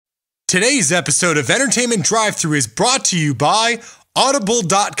Today's episode of Entertainment Drive-thru is brought to you by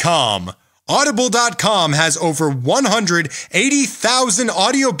Audible.com. Audible.com has over 180,000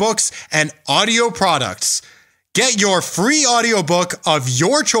 audiobooks and audio products. Get your free audiobook of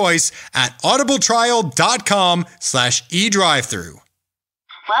your choice at audibletrial.com/edrivethru.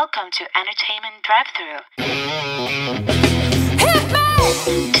 Welcome to Entertainment Drive-thru.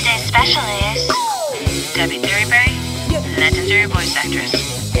 Today's special is Debi Derryberry, legendary voice actress.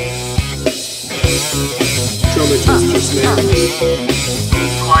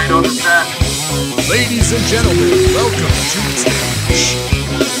 Quiet on the set. Ladies and gentlemen, welcome to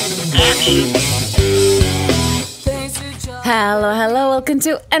Hello, welcome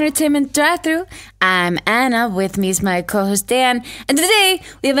to Entertainment Drive-thru. I'm Anna, with me is my co-host Dan, and today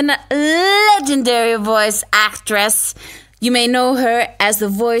we have a legendary voice actress. You may know her as the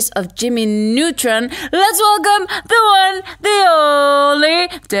voice of Jimmy Neutron. Let's welcome the one, the only,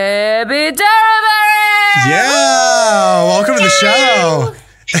 Debi Derryberry! Yeah, welcome to the show.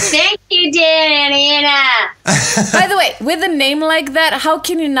 Thank you, Dan and Anna. By the way, with a name like that, how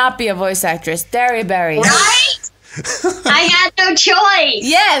can you not be a voice actress? Derryberry. Right? I had no choice.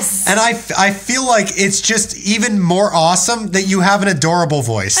 Yes. And I feel like it's just even more awesome that you have an adorable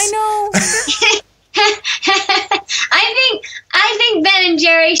voice. I know. I think Ben and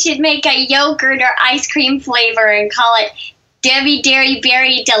Jerry should make a yogurt or ice cream flavor and call it Debi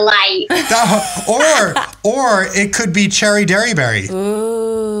Derryberry Delight. or it could be Cherry Derryberry.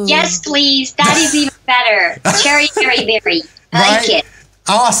 Ooh. Yes, please. That is even better. Cherry Derryberry. I like it.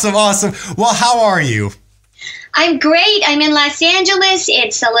 Awesome. Well, how are you? I'm great. I'm in Los Angeles.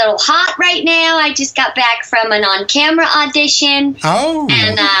 It's a little hot right now. I just got back from an on-camera audition. Oh.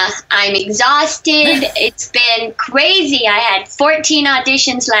 And I'm exhausted. It's been crazy. I had 14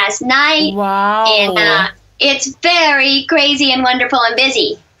 auditions last night. Wow. And it's very crazy and wonderful and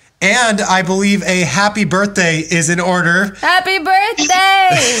busy. And I believe a happy birthday is in order. Happy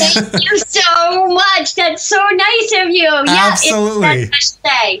birthday! Thank you so much. That's so nice of you. Absolutely. Yeah, it's that special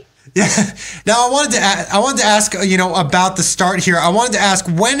day. Yeah. Now I wanted to ask, about the start here. I wanted to ask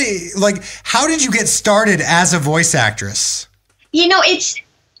how did you get started as a voice actress?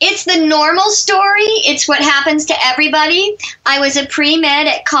 It's the normal story. It's what happens to everybody. I was a pre-med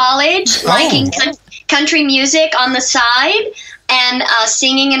at college, liking country music on the side and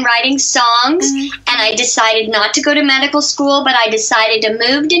singing and writing songs. Mm-hmm. And I decided not to go to medical school, but I decided to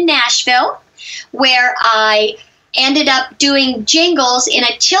move to Nashville, where I ended up doing jingles in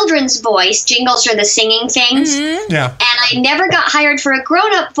a children's voice. Jingles are the singing things. Mm-hmm. Yeah. And I never got hired for a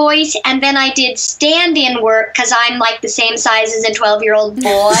grown-up voice, and then I did stand-in work because I'm like the same size as a 12-year-old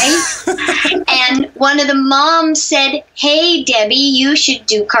boy. And one of the moms said, "Hey, Debbie, you should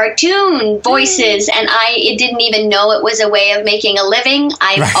do cartoon voices." And I didn't even know it was a way of making a living.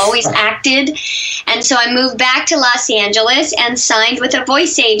 I've always acted. And so I moved back to Los Angeles and signed with a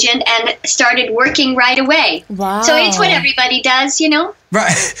voice agent and started working right away. Wow. So it's what everybody does,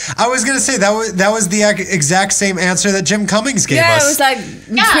 Right. I was going to say that was the exact same answer that Jim Cummings gave us. Yeah, it was like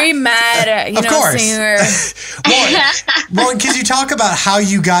pre-med, of course. singer. well, because you talk about how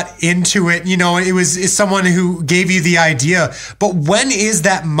you got into it, it's someone who gave you the idea. But when is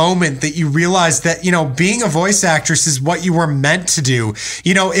that moment that you realized that, being a voice actress is what you were meant to do?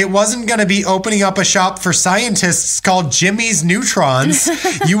 It wasn't going to be opening up a shop for scientists called Jimmy's Neutrons.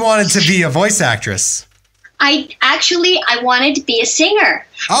 You wanted to be a voice actress. I wanted to be a singer.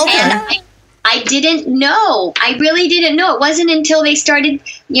 Okay. And I didn't know. I really didn't know. It wasn't until they started,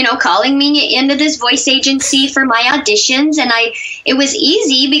 calling me into this voice agency for my auditions, and it was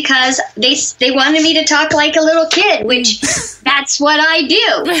easy because they wanted me to talk like a little kid, which that's what I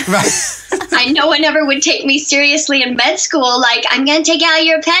do. Right. No one ever would take me seriously in med school. Like, "I'm going to take out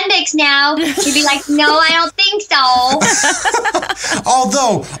your appendix now." She'd be like, "No, I don't think so."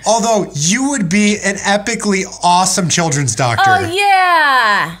 Although you would be an epically awesome children's doctor. Oh,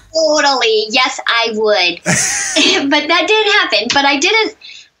 yeah. Totally. Yes, I would. But that did happen. But I didn't.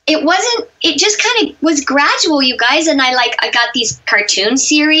 It just kind of was gradual, you guys. And I got these cartoon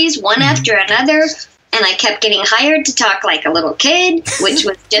series, one after another. And I kept getting hired to talk like a little kid, which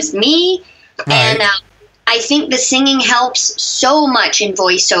was just me. Right. And I think the singing helps so much in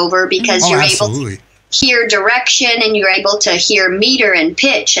voiceover because you're absolutely. able to hear direction and you're able to hear meter and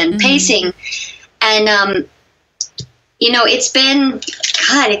pitch and pacing. And, it's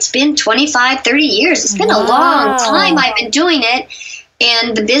been 25, 30 years. It's been a long time I've been doing it.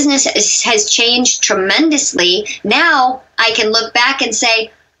 And the business has changed tremendously. Now I can look back and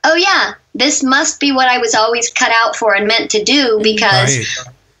say, "Oh, yeah, this must be what I was always cut out for and meant to do because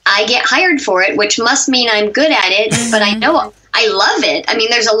I get hired for it, which must mean I'm good at it." But I know I love it. I mean,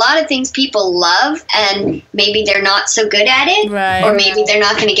 there's a lot of things people love, and maybe they're not so good at it, Right. or maybe they're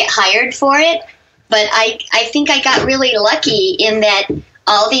not going to get hired for it. But I think I got really lucky in that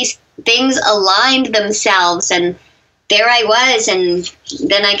all these things aligned themselves, and there I was, and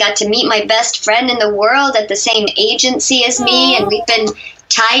then I got to meet my best friend in the world at the same agency as me, and we've been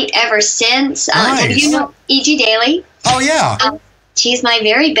tight ever since. Nice. Have you know E.G. Daly? Oh, yeah. She's my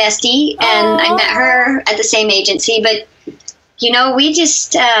very bestie, and I met her at the same agency. But, you know, we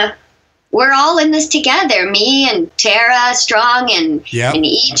just, we're all in this together. Me and Tara Strong and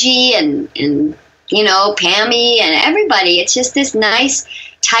E.G. and, you know, Pammy and everybody. It's just this nice,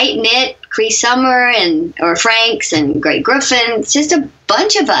 tight-knit Cree Summer or Franks and Greg Griffin. It's just a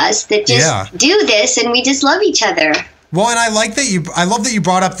bunch of us that just do this, and we just love each other. Well, and I love that you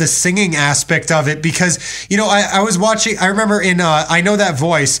brought up the singing aspect of it, because, you know, I was watching, I remember in I Know That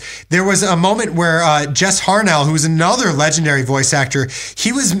Voice, there was a moment where Jess Harnell, who's another legendary voice actor,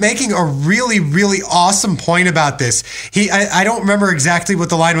 he was making a really, really awesome point about this. I don't remember exactly what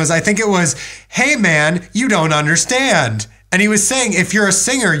the line was. I think it was, "Hey man, you don't understand." And he was saying, if you're a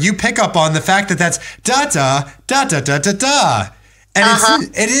singer, you pick up on the fact that that's da-da, da-da-da-da-da. And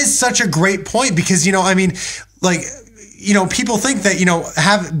it is such a great point, because, you know, I mean, like, you know, people think that, you know,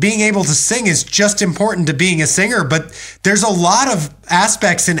 being able to sing is just important to being a singer, but there's a lot of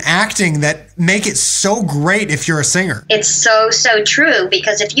aspects in acting that make it so great if you're a singer. It's so true,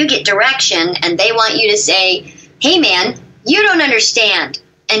 because if you get direction and they want you to say, "Hey man, you don't understand,"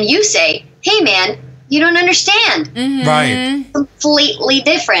 and you say, "Hey man, you don't understand," Right. completely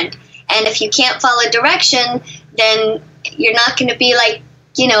different. And if you can't follow direction, then you're not going to be like,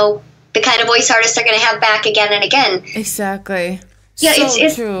 you know, the kind of voice artists they're going to have back again and again. Exactly. Yeah, so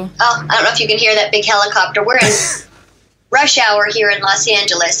it's true. Oh, I don't know if you can hear that big helicopter. We're in rush hour here in Los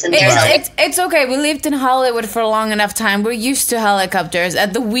Angeles, and there's It's okay. We lived in Hollywood for a long enough time. We're used to helicopters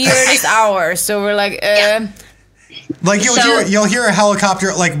at the weirdest hours. So we're like, Like you'll hear a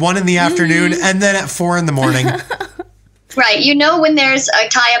helicopter at like 1 p.m. and then at 4 a.m. Right, you know when there's a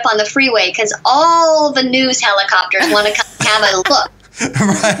tie-up on the freeway, because all the news helicopters want to come have a look.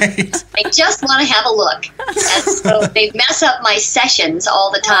 Right. They just want to have a look. And so they mess up my sessions all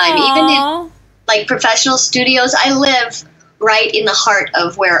the time. Even in like professional studios, I live right in the heart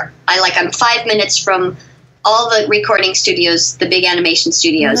of where I'm 5 minutes from all the recording studios, the big animation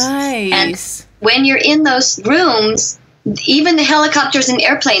studios. Nice. And when you're in those rooms, even the helicopters and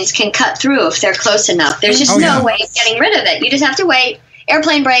airplanes can cut through if they're close enough. There's just no way of getting rid of it. You just have to wait.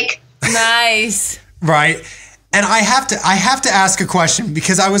 Airplane break. Nice. Right. And I have to ask a question,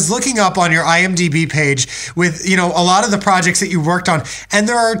 because I was looking up on your IMDb page with, you know, a lot of the projects that you worked on, and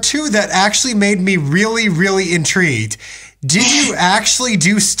there are two that actually made me really, really intrigued. Did you actually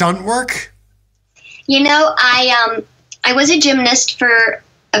do stunt work? You know, I was a gymnast for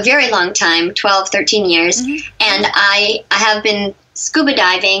a very long time, 12, 13 years, and I have been scuba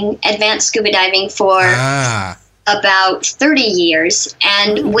diving, advanced scuba diving for about 30 years.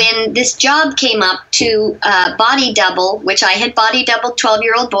 And when this job came up to body double, which I had body doubled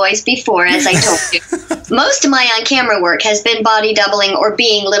 12-year-old boys before, as I told you, most of my on-camera work has been body doubling or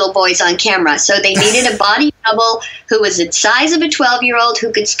being little boys on camera. So they needed a body double who was the size of a 12-year-old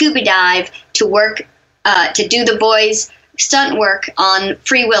who could scuba dive to work, to do the boys' stunt work on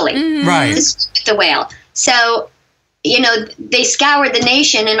Free Willy. Right. The whale. So, you know, they scoured the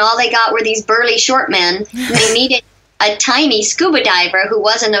nation, and all they got were these burly short men. And they needed a tiny scuba diver who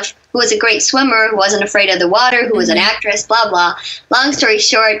was a great swimmer, who wasn't afraid of the water, who was an actress, blah, blah. Long story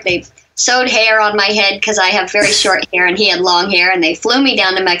short, they sewed hair on my head because I have very short hair and he had long hair, and they flew me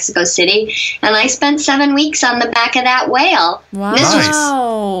down to Mexico City, and I spent 7 weeks on the back of that whale.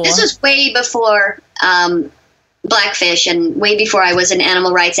 Wow. This was way before Blackfish, and way before I was an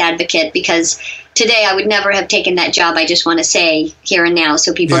animal rights advocate, because today I would never have taken that job. I just want to say here and now,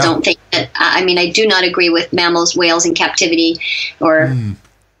 so people don't think that, I mean, I do not agree with mammals, whales in captivity, or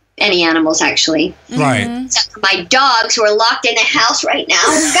any animals, actually. Right. Except for my dogs, who are locked in the house right now.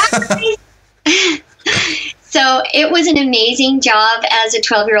 So it was an amazing job as a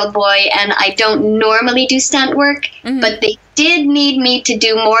 12-year-old boy, and I don't normally do stunt work, but they did need me to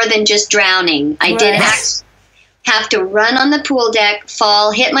do more than just drowning. I did actually have to run on the pool deck,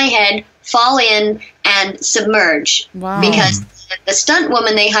 fall, hit my head, fall in, and submerge. Wow. Because the stunt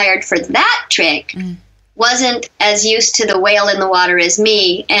woman they hired for that trick wasn't as used to the whale in the water as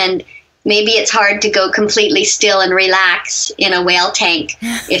me, and maybe it's hard to go completely still and relax in a whale tank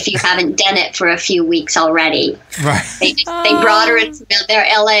if you haven't done it for a few weeks already. Right. They brought her into their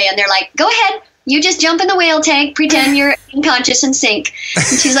LA, and they're like, "Go ahead, You just jump in the whale tank, pretend you're unconscious and sink.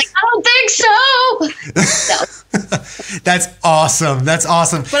 And she's like, I don't think so. So. That's awesome. That's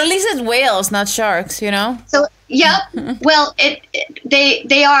awesome. But at least it's whales, not sharks, you know? So, yep. Well,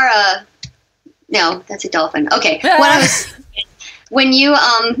 they are no, that's a dolphin. Okay. What I was when you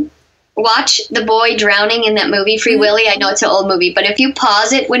watch the boy drowning in that movie Free Willy, I know it's an old movie, but if you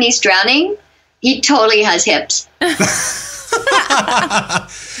pause it when he's drowning, he totally has hips.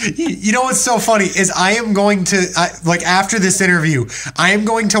 You know what's so funny is I am going to, like after this interview, I am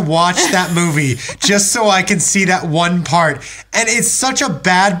going to watch that movie just so I can see that one part. And it's such a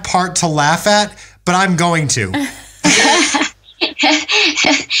bad part to laugh at, but I'm going to.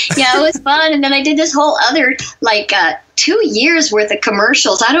 Yeah, it was fun. And then I did this whole other, 2 years worth of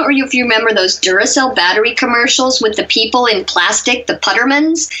commercials. I don't know if you remember those Duracell battery commercials with the people in plastic, the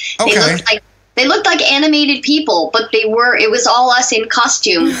Puttermans. Okay. They looked like animated people, but it was all us in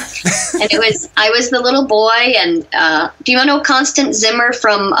costume. And I was the little boy. And do you know Constance Zimmer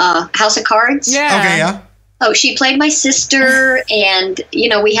from House of Cards? Yeah. Okay, yeah. Oh, she played my sister, and,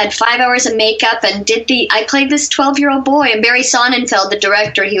 we had 5 hours of makeup and I played this 12-year-old boy, and Barry Sonnenfeld, the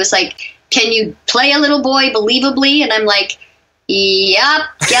director, he was like, can you play a little boy believably? And I'm like, yep,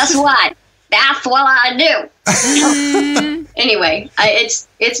 guess what? That's what I do. Anyway, it's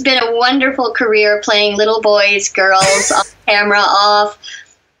been a wonderful career playing little boys, girls, on camera, off,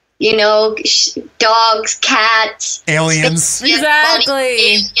 dogs, cats. Aliens. Exactly.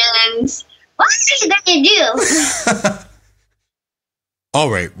 Aliens. What did they do? All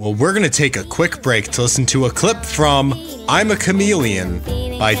right, well, we're going to take a quick break to listen to a clip from I'm a Chameleon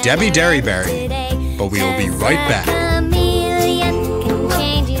by Debi Derryberry, but we will be right back.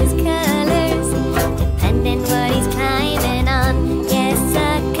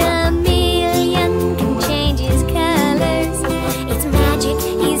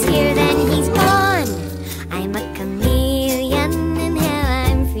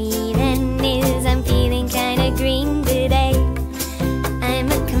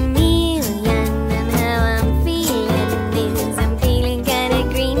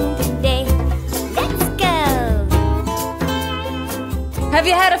 Have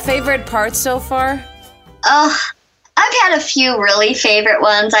you had a favorite part so far? I've had a few really favorite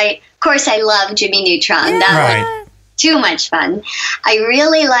ones. Of course, I love Jimmy Neutron. Yeah. That was too much fun. I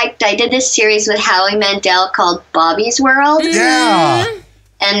really I did this series with Howie Mandel called Bobby's World. Yeah.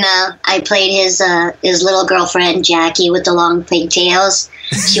 And I played his little girlfriend, Jackie, with the long pigtails.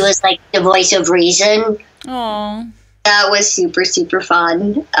 She was like the voice of reason. Oh. That was super, super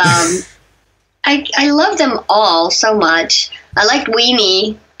fun. I love them all so much. I liked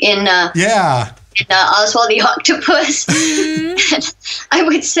Weenie in Oswald the Octopus. I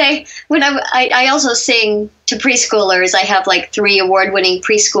would say when I also sing to preschoolers. I have 3 award-winning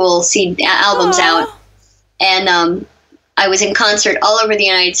preschool albums out, and I was in concert all over the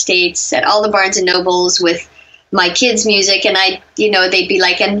United States at all the Barnes and Nobles with my kids' music, and they'd be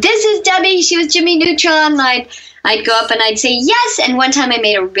like, "And this is Debbie. She was Jimmy Neutron." I'd go up and I'd say yes. And one time I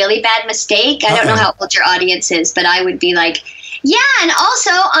made a really bad mistake. I don't know how old your audience is, but I would be like, yeah, and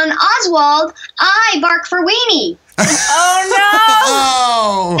also on Oswald, I bark for Weenie.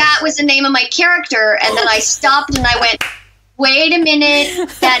 Oh, no! That was the name of my character. And then I stopped and I went, wait a minute.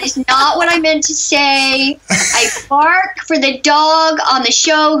 That is not what I meant to say. I bark for the dog on the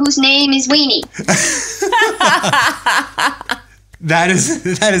show whose name is Weenie. That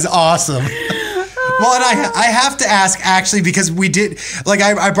is awesome. Well, and I have to ask, actually, because we did,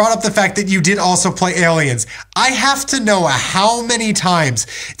 I brought up the fact that you did also play aliens. I have to know how many times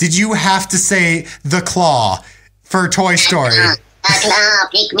did you have to say the claw for Toy Story? The claw,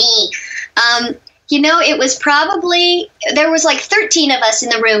 pick me. It was probably, there was 13 of us in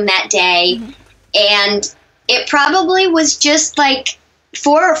the room that day, and it probably was just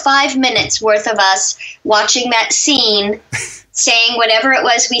 4 or 5 minutes worth of us watching that scene, saying whatever it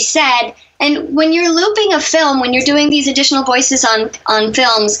was we said. And when you're looping a film, when you're doing these additional voices on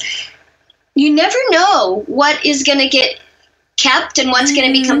films, you never know what is going to get kept and what's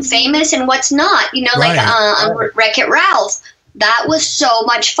going to become famous and what's not. On Wreck-It Ralph, that was so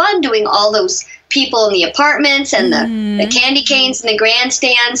much fun doing all those people in the apartments and the candy canes and the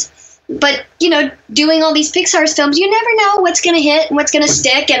grandstands. But, doing all these Pixar films, you never know what's going to hit and what's going to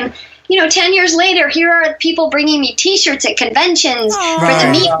stick. And 10 years later, here are people bringing me T-shirts at conventions for the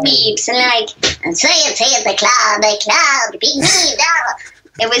Meep Meeps, and say it, the cloud, big me.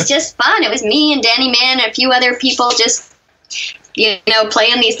 It was just fun. It was me and Danny Mann and a few other people just,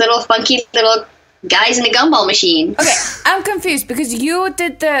 playing these little funky little guys in a gumball machine. Okay, I'm confused because you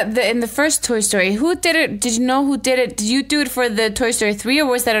did the in the first Toy Story. Who did it? Did you know who did it? Did you do it for the Toy Story 3, or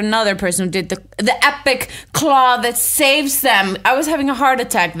was that another person who did the epic claw that saves them? I was having a heart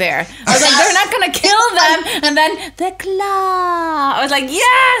attack there. I was like, they're not gonna kill them, and then the claw. I was like,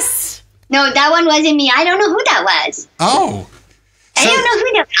 yes. No, that one wasn't me. I don't know who that was. Oh. I don't know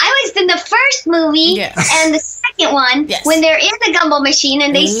who that. I was in the first movie and the second one when they're in the gumball machine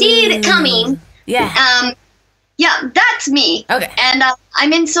and they see it coming. Yeah. Yeah, that's me. Okay. And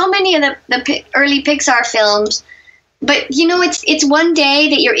I'm in so many of the early Pixar films. But, you know, it's one day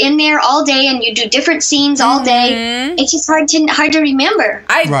that you're in there all day and you do different scenes all day. It's just hard to remember.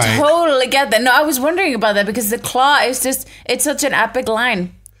 I totally get that. No, I was wondering about that because the claw is just, it's such an epic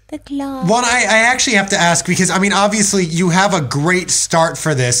line. The claw. Well, I actually have to ask because, I mean, obviously you have a great start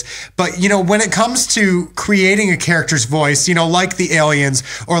for this, but, you know, when it comes to creating a character's voice, you know, like the aliens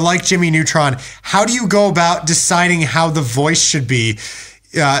or like Jimmy Neutron, how do you go about deciding how the voice should be,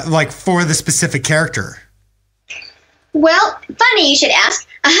 like, for the specific character? Well, funny you should ask.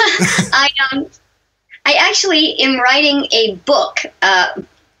 I actually am writing a book, and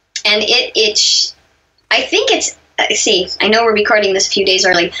I think it's. See, I know we're recording this a few days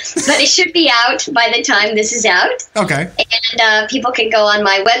early, but it should be out by the time this is out. Okay. And people can go on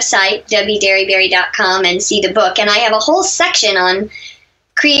my website, debiderryberry.com, and see the book. And I have a whole section on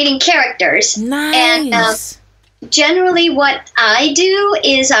creating characters. Nice. And generally what I do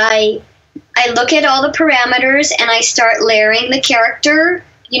is I look at all the parameters and I start layering the character.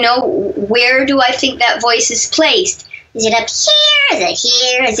 You know, where do I think that voice is placed? Is it up here? Is it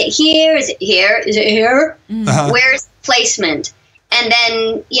here? Is it here? Is it here? Is it here? Where's placement? And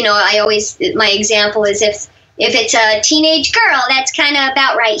then, you know, my example is if it's a teenage girl, that's kind of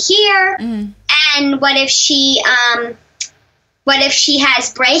about right here. And what if she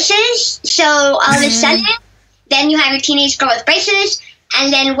has braces? So all of a sudden, then you have a teenage girl with braces.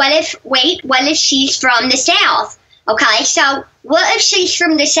 And then what if she's from the South? Okay, so what if she's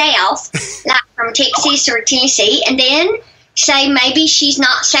from the South, like from Texas or Tennessee, and then say maybe she's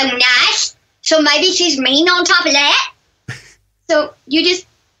not so nice, so maybe she's mean on top of that? So you just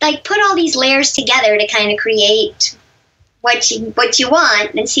like put all these layers together to kind of create what you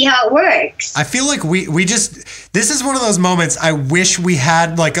want and see how it works. I feel like we just, this is one of those moments I wish we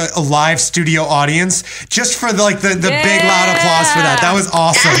had like a live studio audience just for the big loud applause for that. That was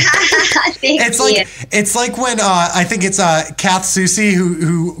awesome. It's like when I think it's Kath Soucie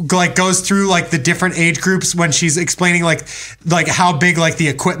who like goes through like the different age groups when she's explaining like how big like the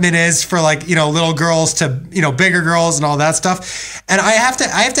equipment is for like, you know, little girls to, you know, bigger girls and all that stuff. And I have to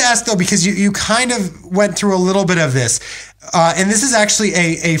ask though, because you kind of went through a little bit of this. And this is actually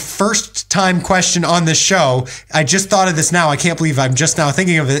a first-time question on this show. I just thought of this now. I can't believe I'm just now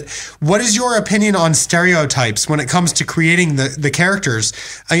thinking of it. What is your opinion on stereotypes when it comes to creating the characters?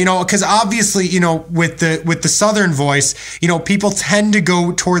 You know, because obviously, you know, with the Southern voice, you know, people tend to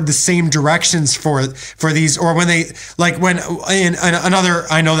go toward the same directions for these, or when they like when in another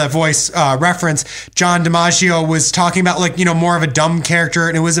I Know That Voice reference, John DiMaggio was talking about like, you know, more of a dumb character,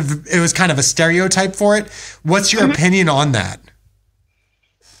 and it was kind of a stereotype for it. What's your opinion on that?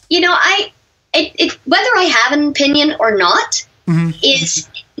 You know, whether I have an opinion or not is,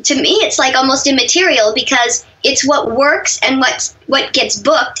 to me, it's like almost immaterial because it's what works and what gets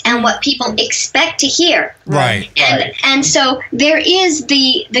booked and what people expect to hear. Right. And so there is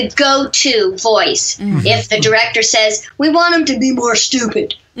the go-to voice. If the director says, we want him to be more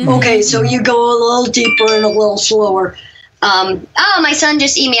stupid. Okay, so you go a little deeper and a little slower. My son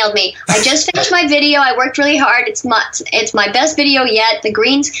just emailed me. I just finished my video. I worked really hard. It's my best video yet. The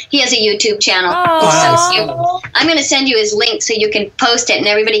Greens, he has a YouTube channel. He's so cute. I'm going to send you his link so you can post it and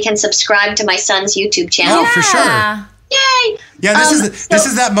everybody can subscribe to my son's YouTube channel. Oh, for sure. Yay! Yeah, this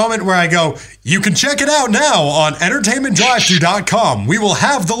is that moment where I go, you can check it out now on entertainmentdrive-thru.com. We will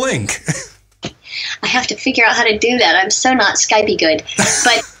have the link. I have to figure out how to do that. I'm so not Skypey good.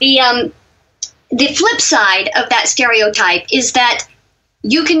 But the flip side of that stereotype is that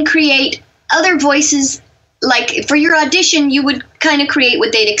you can create other voices. Like for your audition, you would kind of create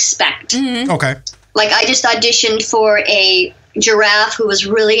what they'd expect. Okay. Like I just auditioned for a giraffe who was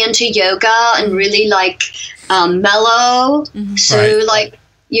really into yoga and really like mellow. So like,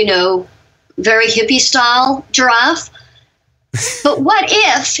 you know, very hippie style giraffe. But what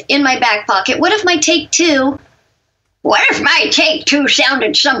if in my back pocket, what if my take two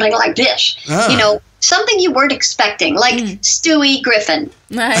sounded something like this? You know, something you weren't expecting, like Stewie Griffin.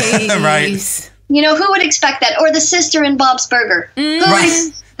 Nice. Right. You know, who would expect that? Or the sister in Bob's Burger. Who would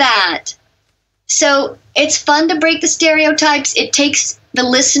expect that? So it's fun to break the stereotypes. It takes the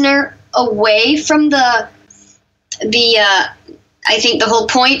listener away from the I think the whole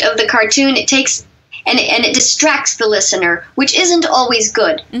point of the cartoon. It takes and it distracts the listener, which isn't always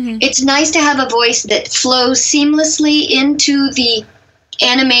good. It's nice to have a voice that flows seamlessly into the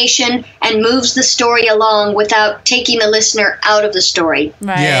animation and moves the story along without taking the listener out of the story.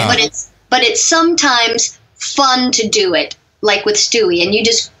 Right. Yeah. But it's sometimes fun to do it, like with Stewie, and you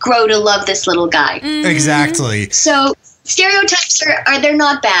just grow to love this little guy. Exactly. So stereotypes they're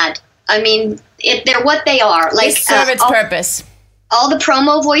not bad. I mean, they're what they are. They Like serve its purpose. all the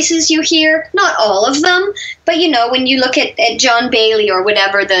promo voices you hear, not all of them, but when you look at John Bailey or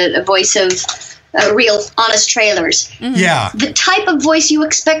whatever, the voice of Real Honest Trailers, Yeah. the type of voice you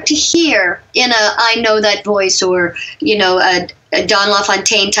expect to hear in a I Know That voice or, a Don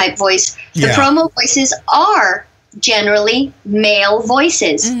LaFontaine type voice, the Yeah. promo voices are generally male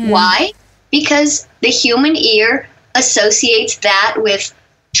voices. Why? Because the human ear associates that with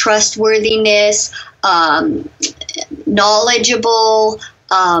trustworthiness, knowledgeable,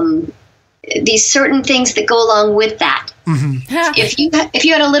 these certain things that go along with that. If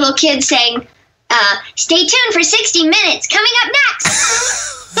you had a little kid saying, "Stay tuned for 60 minutes, coming up next,"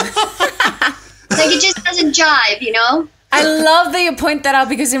 like it just doesn't jive, I love that you point that out,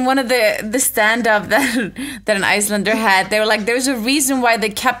 because in one of the stand-up that an Icelander had, they were like, there's a reason why the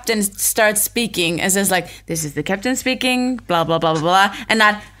captain starts speaking and says like, this is the captain speaking, blah, blah, blah, blah, blah, and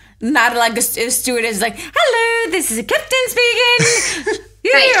not like a steward is like, hello, this is the captain speaking.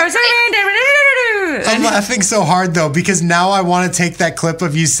 I'm laughing so hard though, because now I want to take that clip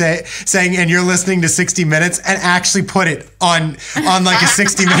of you saying, and you're listening to 60 Minutes, and actually put it on like a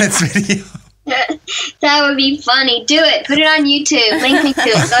 60 Minutes video. That would be funny. Do it. Put it on YouTube. Link me to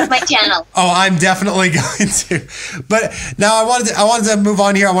it. Go to my channel. Oh, I'm definitely going to. But now I wanted to move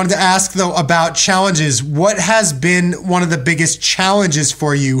on here. I wanted to ask though about challenges. What has been one of the biggest challenges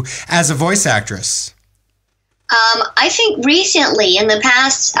for you as a voice actress? I think recently, in the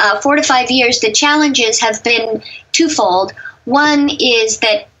past 4 to 5 years, the challenges have been twofold. One is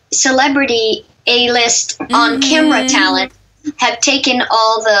that celebrity A-list on-camera talent have taken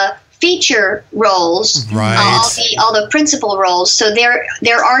all the feature roles, Right. all the principal roles. So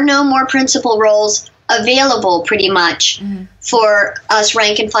there are no more principal roles available, pretty much, for us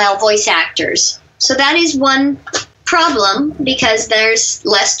rank and file voice actors. So that is one problem, because there's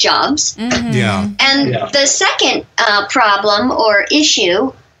less jobs. Yeah. And the second problem or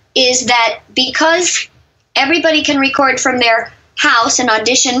issue is that because everybody can record from their house and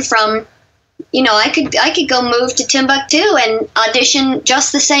audition from, I could go move to Timbuktu and audition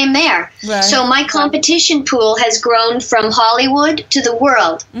just the same there. Right. So my competition pool has grown from Hollywood to the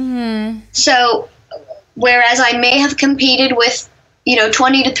world. So whereas I may have competed with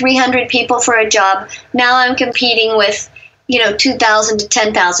 20 to 300 people for a job, now I'm competing with 2,000 to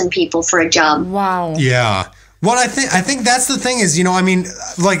 10,000 people for a job. Wow. Yeah. Well, I think that's the thing is,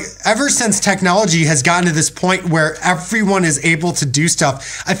 like ever since technology has gotten to this point where everyone is able to do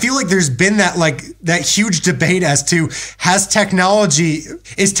stuff, I feel like there's been that huge debate as to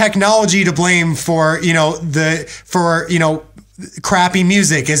is technology to blame for, crappy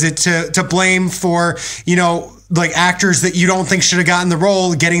music? Is it to blame for, like actors that you don't think should have gotten the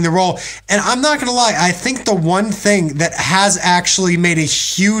role, getting the role? And I'm not going to lie, I think the one thing that has actually made a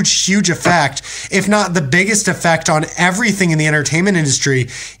huge, huge effect, if not the biggest effect on everything in the entertainment industry,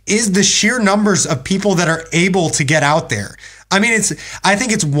 is the sheer numbers of people that are able to get out there. I mean, I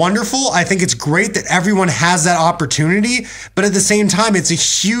think it's wonderful. I think it's great that everyone has that opportunity, but at the same time, it's a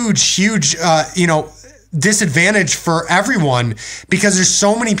huge, huge, disadvantage for everyone, because there's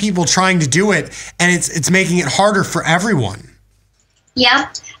so many people trying to do it, and it's making it harder for everyone. Yeah,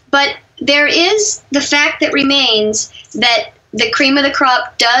 but there is the fact that remains that the cream of the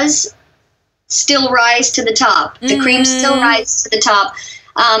crop does still rise to the top. The cream still rises to the top.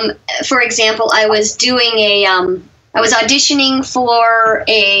 For example, I was doing I was auditioning for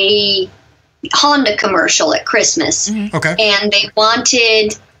a Honda commercial at Christmas. Okay. And they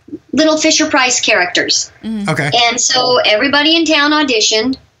wanted little Fisher-Price characters. Okay. And so everybody in town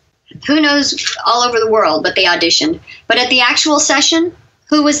auditioned. Who knows, all over the world, but they auditioned. But at the actual session,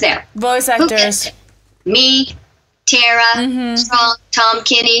 who was there? Voice Who actors. gets it? Me, Tara, Strong, Tom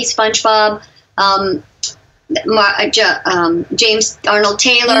Kinney, SpongeBob, James Arnold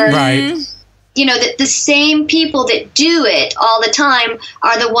Taylor. Right. The same people that do it all the time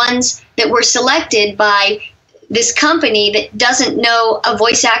are the ones that were selected by this company that doesn't know a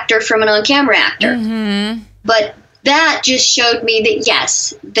voice actor from an on-camera actor. But that just showed me that,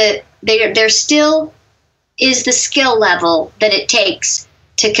 yes, that there still is the skill level that it takes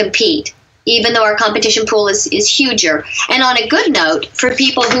to compete, even though our competition pool is huger. And on a good note, for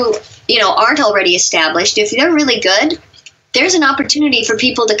people who, aren't already established, if they're really good, there's an opportunity for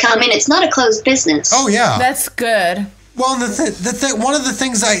people to come in. It's not a closed business. Oh, yeah. That's good. Well, one of the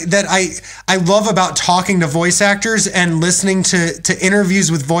things that I love about talking to voice actors and listening to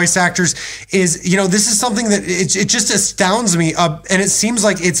interviews with voice actors is, this is something that it just astounds me. And it seems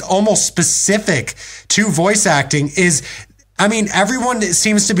like it's almost specific to voice acting is, everyone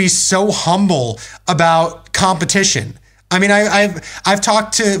seems to be so humble about competition. I've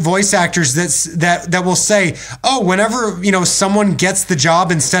talked to voice actors that will say, oh, whenever, someone gets the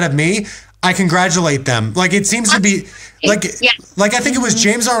job instead of me, I congratulate them. Like, it seems to be like I think it was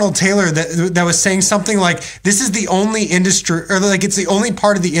James Arnold Taylor that was saying something like, this is the only industry, or like it's the only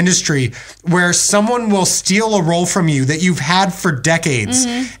part of the industry where someone will steal a role from you that you've had for decades.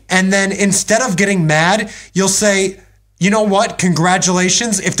 And then instead of getting mad, you'll say, you know what?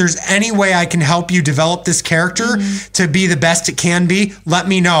 Congratulations. If there's any way I can help you develop this character to be the best it can be, let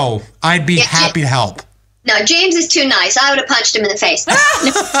me know. I'd be happy to help. No, James is too nice. I would have punched him in the face.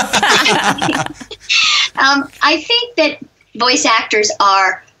 I think that voice actors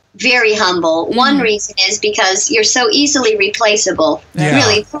are very humble. One reason is because you're so easily replaceable. Yeah.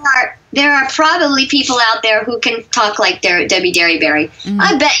 Really, there are probably people out there who can talk like Debi Derryberry.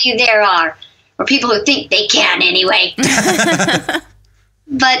 I bet you there are. Or people who think they can anyway.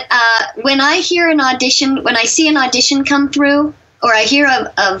 But when I hear an audition, when I see an audition come through, or I hear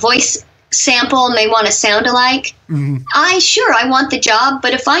a voice sample and they want to sound alike, I want the job,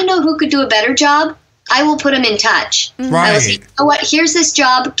 but if I know who could do a better job, I will put them in touch. Right. I will say, you know what, here's this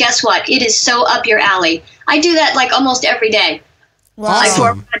job, guess what, it is so up your alley. I do that like almost every day. Wow. I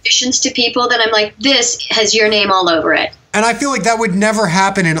forward auditions to people that I'm like, this has your name all over it. And I feel like that would never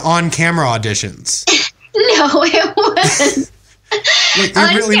happen in on-camera auditions. No, it wouldn't. Like,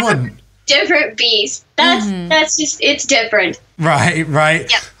 it really wouldn't. Different beast. That's just, it's different. Right.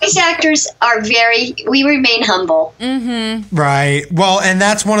 Yeah, voice actors we remain humble. Right. Well, and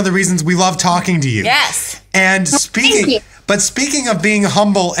that's one of the reasons we love talking to you. Yes. And Thank you. speaking of being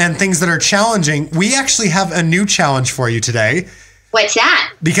humble and things that are challenging, we actually have a new challenge for you today. What's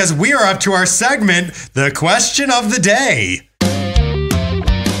that? Because we are up to our segment, The Question of the Day.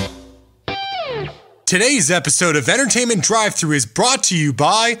 Today's episode of Entertainment Drive-thru is brought to you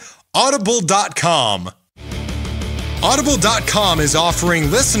by Audible.com. Audible.com is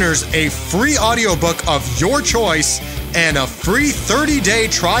offering listeners a free audiobook of your choice and a free 30-day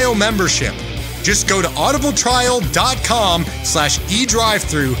trial membership. Just go to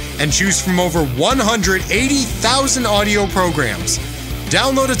audibletrial.com/edrivethru and choose from over 180,000 audio programs.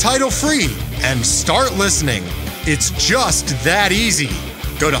 Download a title free and start listening. It's just that easy.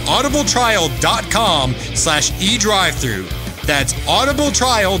 Go to audibletrial.com/edrivethru. That's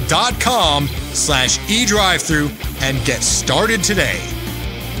audibletrial.com/edrivethru and get started today.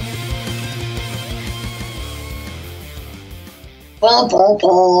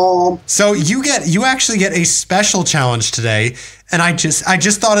 So you actually get a special challenge today, and I just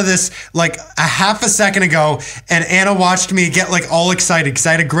thought of this like a half a second ago, and Anna watched me get like all excited because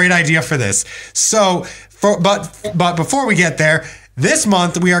I had a great idea for this. So, but before we get there, this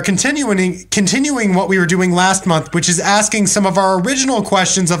month we are continuing what we were doing last month, which is asking some of our original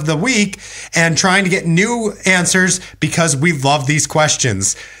questions of the week and trying to get new answers because we love these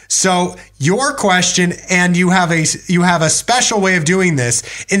questions. So your question, and you have a special way of doing this.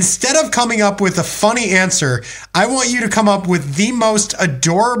 Instead of coming up with a funny answer, I want you to come up with the most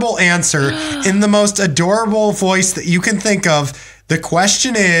adorable answer in the most adorable voice that you can think of. The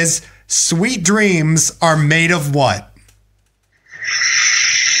question is, sweet dreams are made of what?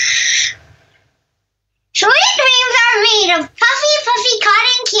 Sweet dreams are made of puffy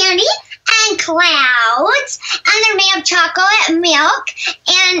cotton candy and clouds, and they're made of chocolate, milk,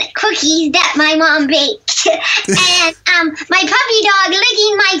 and cookies that my mom baked. And my puppy dog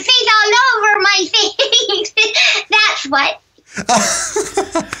licking my face all over my face. That's what.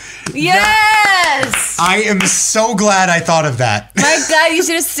 Yes! I am so glad I thought of that. My God, you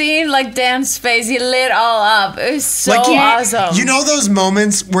should have seen like Dan's face. He lit all up. It was so awesome. You know those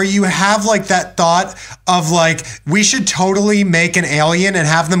moments where you have like that thought of like, we should totally make an alien and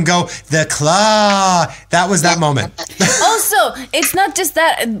have them go, the claw. That was that moment. Also, it's not just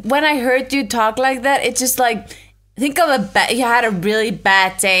that. When I heard you talk like that, it's just like, think of you had a really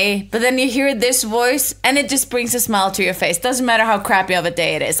bad day, but then you hear this voice and it just brings a smile to your face. Doesn't matter how crappy of a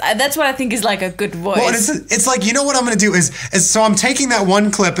day it is. That's what I think is like a good voice. Well, it's like, you know what I'm going to do is so I'm taking that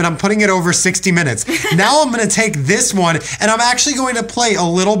one clip and I'm putting it over 60 minutes. Now I'm going to take this one and I'm actually going to play a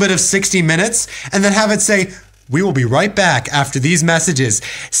little bit of 60 minutes and then have it say, We will be right back after these messages.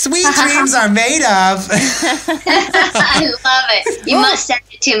 Sweet dreams are made of. I love it. You must send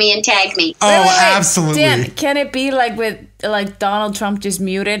it to me and tag me. Oh, absolutely. Dan, can it be like with Donald Trump just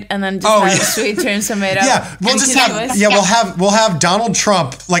muted and then just have sweet dreams are made of? Yeah, we'll have Donald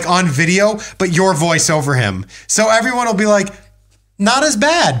Trump like on video, but your voice over him. So everyone will be like, not as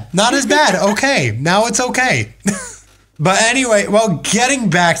bad. Okay, now it's okay. But anyway, well, getting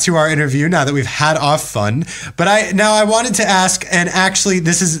back to our interview now that we've had our fun, but I wanted to ask, and actually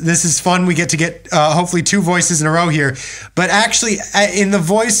this is fun. We get to get hopefully 2 voices in a row here, but actually in the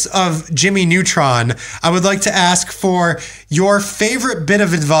voice of Jimmy Neutron, I would like to ask for your favorite bit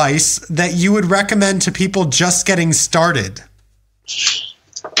of advice that you would recommend to people just getting started.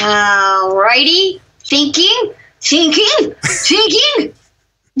 Alrighty, thinking,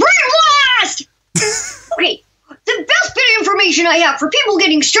 brain blast. Okay. The best bit of information I have for people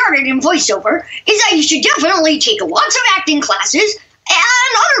getting started in voiceover is that you should definitely take lots of acting classes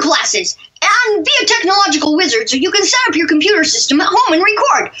and other classes and be a technological wizard so you can set up your computer system at home and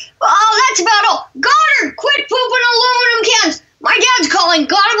record. That's about all. Goddard, quit pooping aluminum cans. My dad's calling.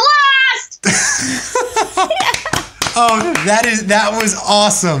 God blast. Oh, that was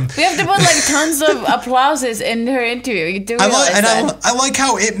awesome. We have to put tons of applauses in her interview. You do realize I like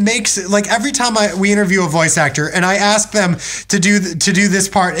how it makes every time we interview a voice actor and I ask them to do this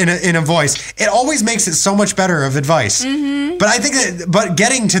part in a voice, it always makes it so much better of advice. Mm-hmm. But I think but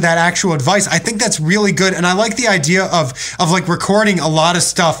getting to that actual advice, I think that's really good, and I like the idea of recording a lot of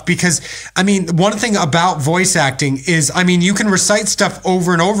stuff because one thing about voice acting is you can recite stuff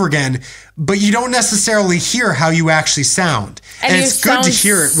over and over again, but you don't necessarily hear how you actually sound. And it's good to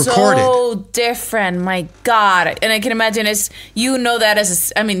hear it recorded. So different, my God. And I can imagine you know that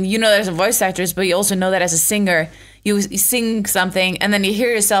as a voice actress, but you also know that as a singer. You sing something and then you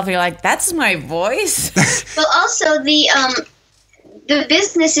hear yourself and you're like, that's my voice. Well, also the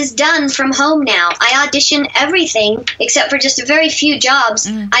business is done from home now. I audition everything except for just a very few jobs.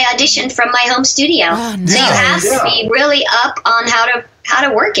 I audition from my home studio. Oh, so you have to be really up on how to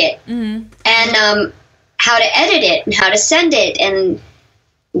work it and how to edit it and how to send it and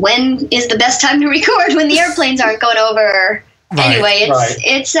when is the best time to record when the airplanes aren't going over. Right, anyway,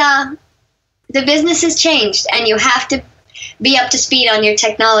 it's the business has changed and you have to be up to speed on your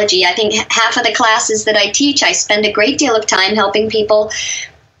technology. I think half of the classes that I teach, I spend a great deal of time helping people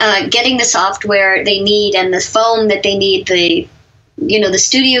getting the software they need and the foam that they need, the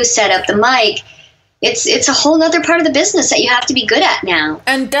studio setup, the mic. It's a whole other part of the business that you have to be good at now.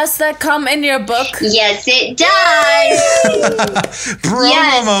 And does that come in your book? Yes, it does.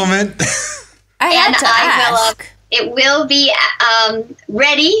 Promo moment. I had to ask. It will be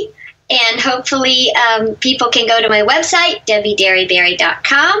ready. And hopefully people can go to my website,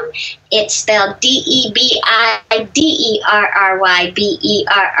 DebiDerryberry.com. It's spelled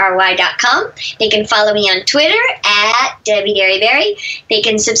DebiDerryberry.com. They can follow me on Twitter at Debi Derryberry. They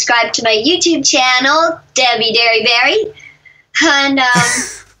can subscribe to my YouTube channel, Debi Derryberry. And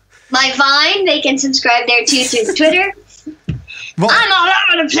my Vine, they can subscribe there too through Twitter. Well, I'm all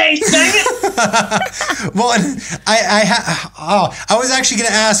over the place, dang it. Well, I was actually going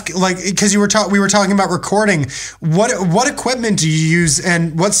to ask, because we were talking about recording. What equipment do you use,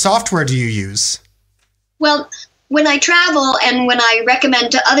 and what software do you use? Well, when I travel and when I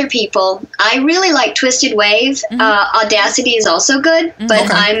recommend to other people, I really like Twisted Wave. Audacity is also good,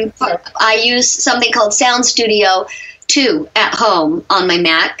 but I use something called Sound Studio 2 at home on my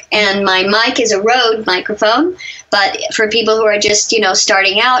Mac, and my mic is a Rode microphone. But for people who are just,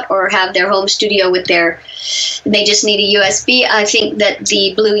 starting out or have their home studio they just need a USB, I think that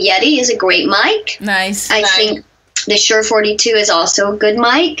the Blue Yeti is a great mic. Nice. I think the Shure 42 is also a good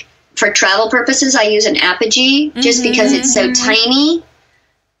mic. For travel purposes, I use an Apogee just because it's so tiny.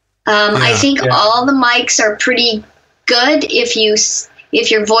 I think all the mics are pretty good if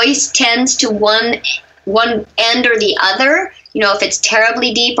your voice tends to one end or the other. If it's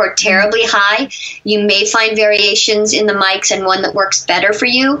terribly deep or terribly high, you may find variations in the mics and one that works better for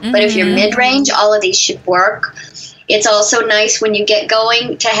you. But if you're mid-range, all of these should work. It's also nice when you get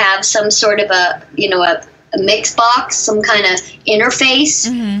going to have some sort of a mix box, some kind of interface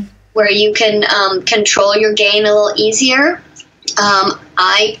where you can control your gain a little easier.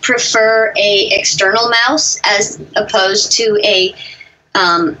 I prefer a external mouse as opposed to a,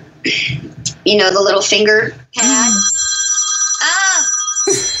 the little finger pad.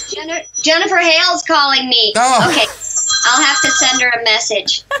 Jennifer Hale's calling me. Oh. Okay, I'll have to send her a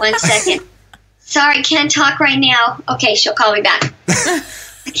message. 1 second. Sorry, can't talk right now. Okay, she'll call me back.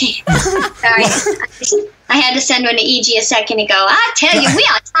 Okay, sorry. I had to send one to EG a second ago. I tell you, we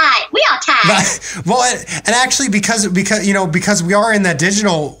are tight. Well, and actually, because we are in that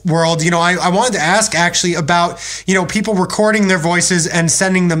digital world, I wanted to ask actually about, people recording their voices and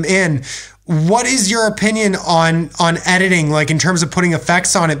sending them in. What is your opinion on editing, like in terms of putting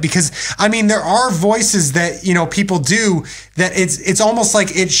effects on it? Because I mean, there are voices that, people do that it's almost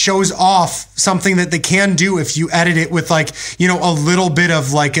like it shows off something that they can do if you edit it with like, a little bit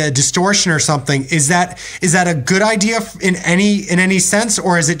of like a distortion or something. Is that a good idea in any sense,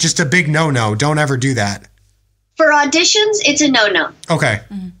 or is it just a big no-no? Don't ever do that. For auditions, it's a no-no. Okay.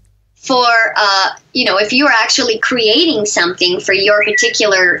 Mm-hmm. For, if you are actually creating something for your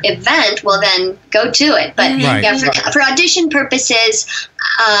particular event, well, then go to it. But for audition purposes,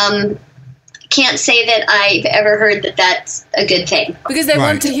 can't say that I've ever heard that that's a good thing. Because they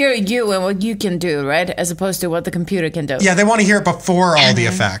want to hear you and what you can do, right? As opposed to what the computer can do. Yeah, they want to hear it before all the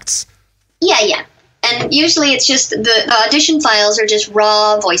effects. Yeah. And usually it's just the audition files are just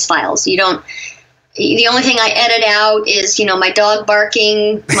raw voice files. The only thing I edit out is, my dog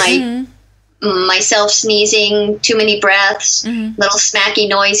barking, myself sneezing, too many breaths, little smacky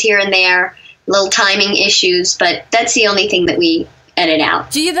noise here and there, little timing issues, but that's the only thing that we edit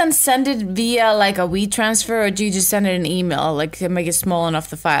out. Do you then send it via like a WeTransfer, or do you just send it an email, like to make it small enough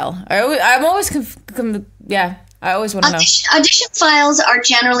the file? I'm always I always want to know. Audition files are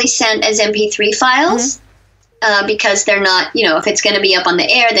generally sent as MP3 files. Because they're not, if it's going to be up on the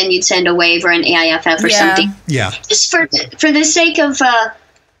air, then you'd send a WAV or an AIFF or something. Yeah. Just for the sake of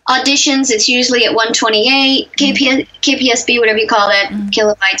auditions, it's usually at 128 KPSB, whatever you call that,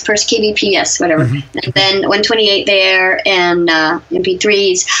 kilobytes per kbps, whatever. And then 128 there, and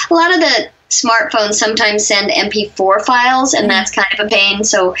MP3s. A lot of the smartphones sometimes send MP4 files, and that's kind of a pain.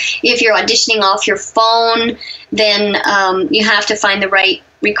 So if you're auditioning off your phone, then you have to find the right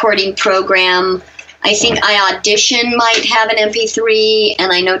recording program. I think iAudition might have an MP3,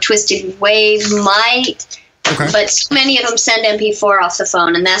 and I know Twisted Wave might, but so many of them send MP4 off the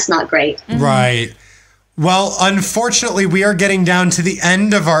phone, and that's not great. Right. Well, unfortunately, we are getting down to the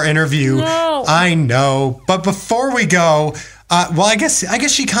end of our interview. No. I know, but before we go, I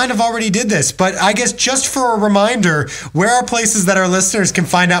guess she kind of already did this, but I guess just for a reminder, where are places that our listeners can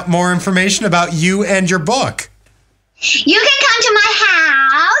find out more information about you and your book? You can come to my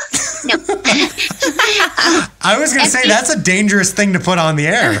house. No. I was going to say that's a dangerous thing to put on the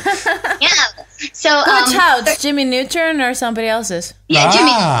air. Yeah. So, which house? Jimmy Neutron or somebody else's? Yeah,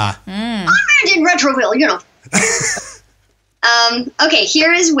 Jimmy. I'm in Retroville, Okay,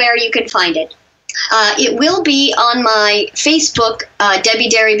 here is where you can find it. It will be on my Facebook Debi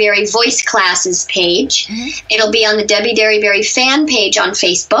Derryberry Voice Classes page. It'll be on the Debi Derryberry fan page on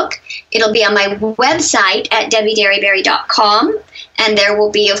Facebook. It'll be on my website at debiderryberry.com. And there will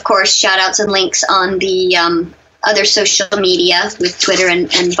be, of course, shout-outs and links on the other social media with Twitter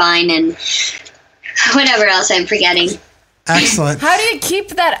and Vine and whatever else I'm forgetting. Excellent. How do you keep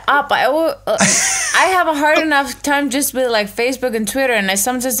that up? I have a hard enough time just with like Facebook and Twitter, and I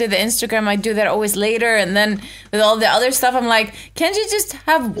sometimes do the Instagram. I do that always later, and then with all the other stuff, I'm like, can't you just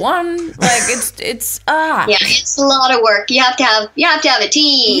have one? Like it's Yeah, it's a lot of work. You have to have a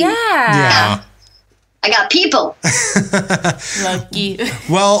team. Yeah. I got people. Lucky.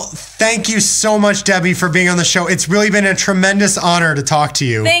 Well, thank you so much, Debi, for being on the show. It's really been a tremendous honor to talk to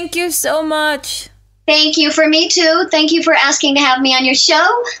you. Thank you so much. Thank you for me, too. Thank you for asking to have me on your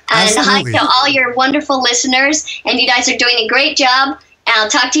show. And Absolutely. hi to all your wonderful listeners. And you guys are doing a great job. And I'll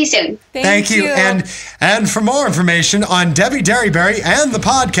talk to you soon. Thank you. And for more information on Debi Derryberry and the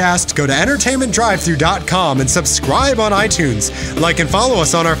podcast, go to entertainmentdrivethru.com and subscribe on iTunes. Like and follow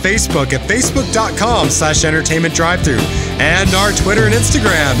us on our Facebook at facebook.com/entertainmentdrivethru and our Twitter and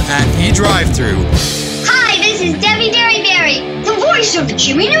Instagram at edrivethru. Hi, this is Debi Derryberry, the voice of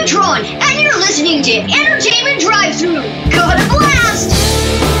Jimmy Neutron, and you're listening to